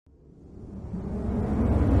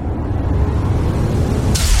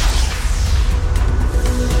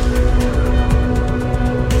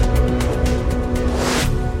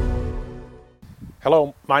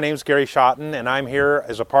My name's Gary Schotten, and I'm here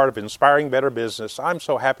as a part of Inspiring Better Business. I'm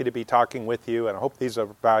so happy to be talking with you, and I hope these are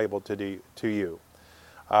valuable to you.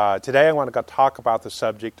 Today I want to talk about the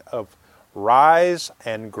subject of rise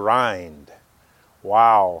and grind.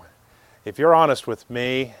 Wow. If you're honest with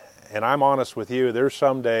me, and I'm honest with you, there's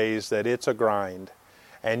some days that it's a grind.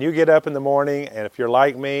 And you get up in the morning, and if you're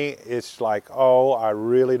like me, it's like, oh, I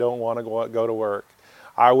really don't want to go to work.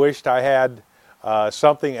 I wished I had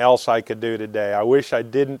something else I could do today. I wish I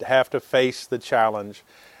didn't have to face the challenge.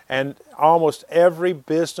 And almost every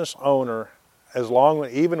business owner,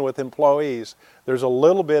 even with employees, there's a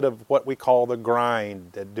little bit of what we call the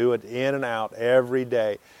grind, that do it in and out every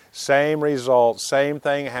day. Same results, same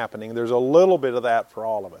thing happening. There's a little bit of that for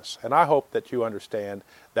all of us. And I hope that you understand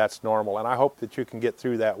that's normal, and I hope that you can get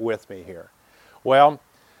through that with me here. Well,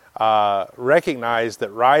 recognize that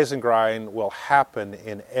rise and grind will happen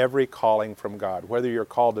in every calling from God. Whether you're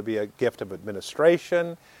called to be a gift of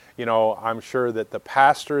administration, I'm sure that the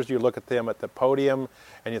pastors, you look at them at the podium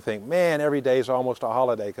and you think, man, every day is almost a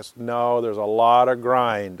holiday. Because no, there's a lot of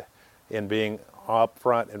grind in being up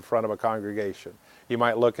front in front of a congregation. You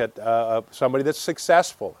might look at somebody that's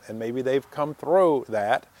successful, and maybe they've come through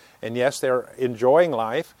that, and yes, they're enjoying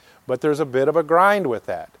life, but there's a bit of a grind with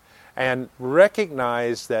that. And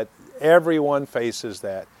recognize that everyone faces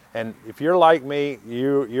that. And if you're like me,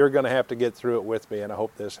 you're going to have to get through it with me, and I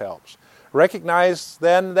hope this helps. Recognize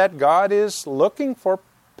then that God is looking for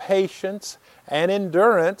patience and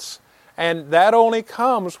endurance, and that only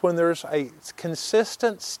comes when there's a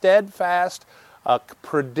consistent, steadfast,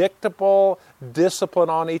 predictable discipline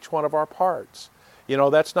on each one of our parts.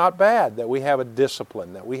 That's not bad that we have a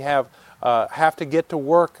discipline, that we have to get to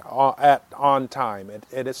work on time.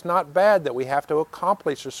 And it's not bad that we have to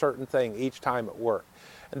accomplish a certain thing each time at work.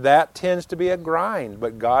 And that tends to be a grind,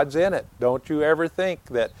 but God's in it. Don't you ever think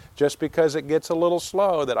that just because it gets a little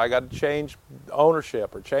slow that I got to change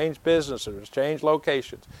ownership or change businesses or change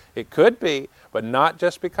locations. It could be, but not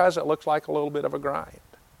just because it looks like a little bit of a grind.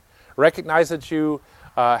 Recognize that you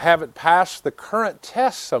haven't passed the current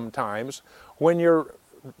test sometimes when you're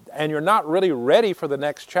not really ready for the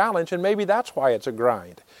next challenge, and maybe that's why it's a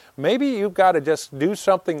grind. Maybe you've got to just do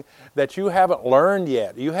something that you haven't learned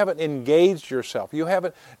yet. You haven't engaged yourself. You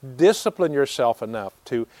haven't disciplined yourself enough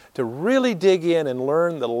to really dig in and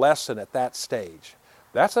learn the lesson at that stage.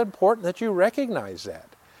 That's important that you recognize that.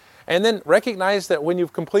 And then recognize that when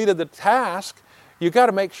you've completed the task, you've got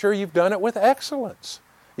to make sure you've done it with excellence.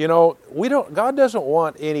 God doesn't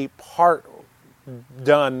want any part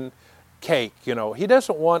done cake. He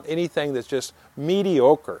doesn't want anything that's just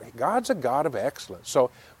mediocre. God's a God of excellence.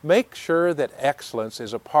 So make sure that excellence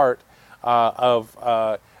is a part of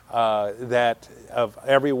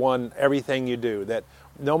everything you do. That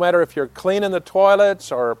no matter if you're cleaning the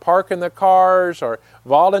toilets or parking the cars or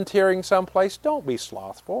volunteering someplace, don't be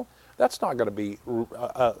slothful. That's not going to be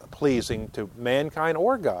pleasing to mankind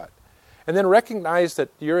or God. And then recognize that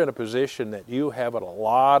you're in a position that you have a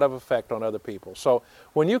lot of effect on other people. So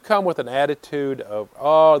when you come with an attitude of,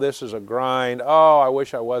 oh, this is a grind, oh, I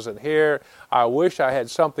wish I wasn't here, I wish I had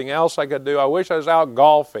something else I could do, I wish I was out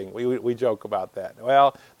golfing. We joke about that.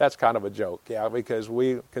 Well, that's kind of a joke, because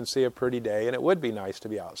we can see a pretty day, and it would be nice to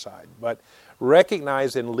be outside. But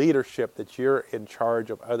recognize in leadership that you're in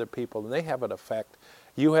charge of other people, and they have an effect.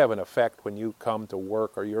 You have an effect when you come to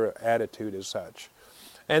work, or your attitude is such.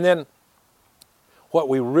 And then what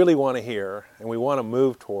we really want to hear and we want to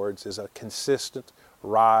move towards is a consistent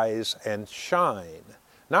rise and shine.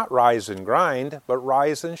 Not rise and grind, but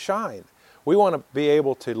rise and shine. We want to be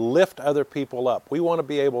able to lift other people up. We want to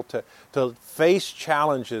be able to face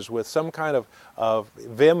challenges with some kind of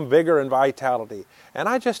vim, vigor, and vitality. And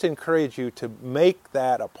I just encourage you to make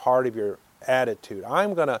that a part of your attitude.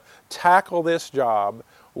 I'm going to tackle this job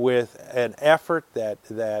with an effort that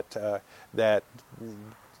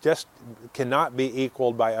just cannot be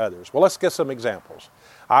equaled by others. Well, let's get some examples.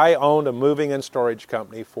 I owned a moving and storage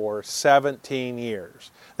company for 17 years.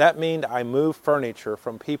 That meant I moved furniture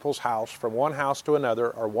from people's house, from one house to another,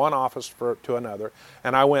 or one office to another,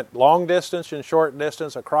 and I went long distance and short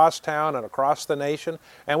distance, across town and across the nation,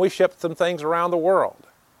 and we shipped some things around the world.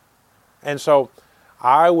 And so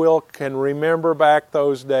can remember back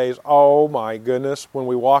those days, oh my goodness, when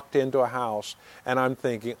we walked into a house and I'm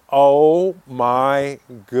thinking, oh my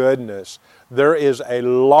goodness, there is a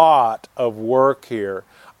lot of work here.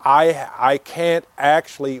 I can't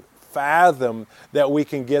actually fathom that we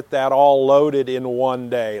can get that all loaded in one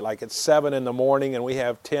day. Like it's 7 in the morning and we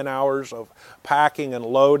have 10 hours of packing and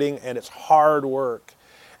loading, and it's hard work.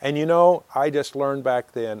 And I just learned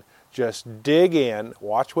back then, just dig in,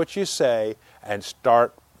 watch what you say, and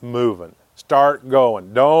start moving. Start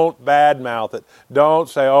going. Don't badmouth it. Don't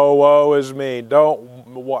say, oh, woe is me. Don't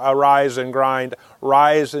arise and grind.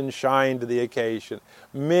 Rise and shine to the occasion.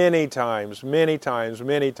 Many times,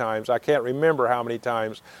 I can't remember how many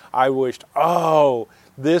times I wished, oh,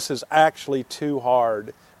 this is actually too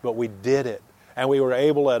hard. But we did it. And we were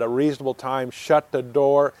able at a reasonable time shut the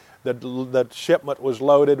door. The shipment was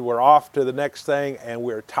loaded. We're off to the next thing. And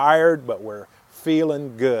we're tired, but we're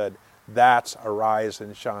feeling good. That's arise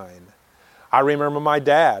and shine. I remember my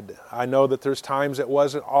dad. I know that there's times it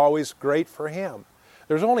wasn't always great for him.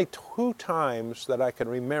 There's only 2 times that I can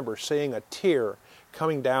remember seeing a tear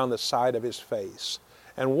coming down the side of his face.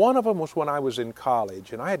 And one of them was when I was in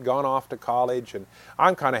college, and I had gone off to college, and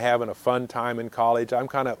I'm kind of having a fun time in college. I'm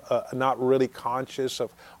kind of not really conscious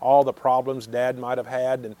of all the problems Dad might have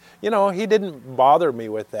had, and he didn't bother me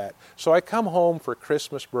with that. So I come home for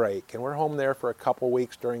Christmas break, and we're home there for a couple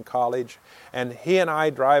weeks during college, and he and I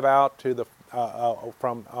drive out to the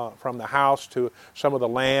from the house to some of the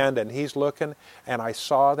land, and he's looking, and I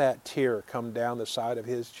saw that tear come down the side of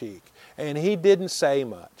his cheek, and he didn't say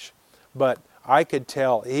much, but I could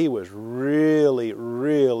tell he was really,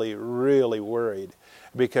 really, really worried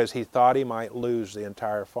because he thought he might lose the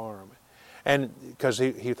entire farm. And because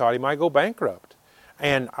he thought he might go bankrupt.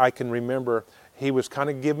 And I can remember he was kind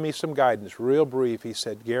of giving me some guidance, real brief. He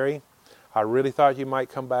said, Gary, I really thought you might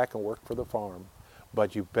come back and work for the farm,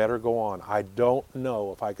 but you better go on. I don't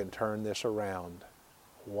know if I can turn this around.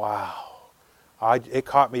 Wow. It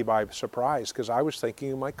caught me by surprise because I was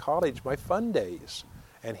thinking of my college, my fun days.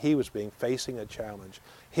 And he was facing a challenge.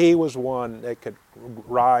 He was one that could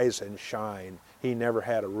rise and shine. He never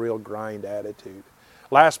had a real grind attitude.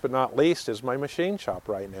 Last but not least is my machine shop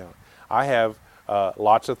right now. I have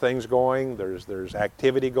lots of things going. There's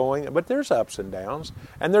activity going, but there's ups and downs.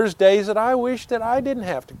 And there's days that I wish that I didn't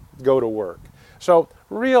have to go to work. So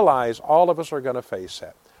realize all of us are going to face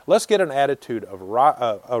that. Let's get an attitude of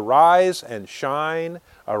arise and shine,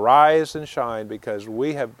 because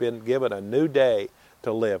we have been given a new day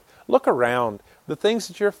to live. Look around. The things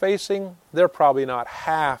that you're facing, they're probably not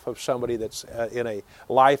half of somebody that's in a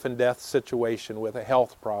life and death situation with a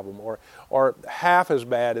health problem or half as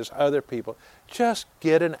bad as other people. Just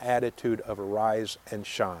get an attitude of arise and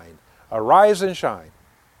shine. Arise and shine.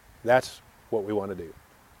 That's what we want to do.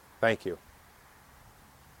 Thank you.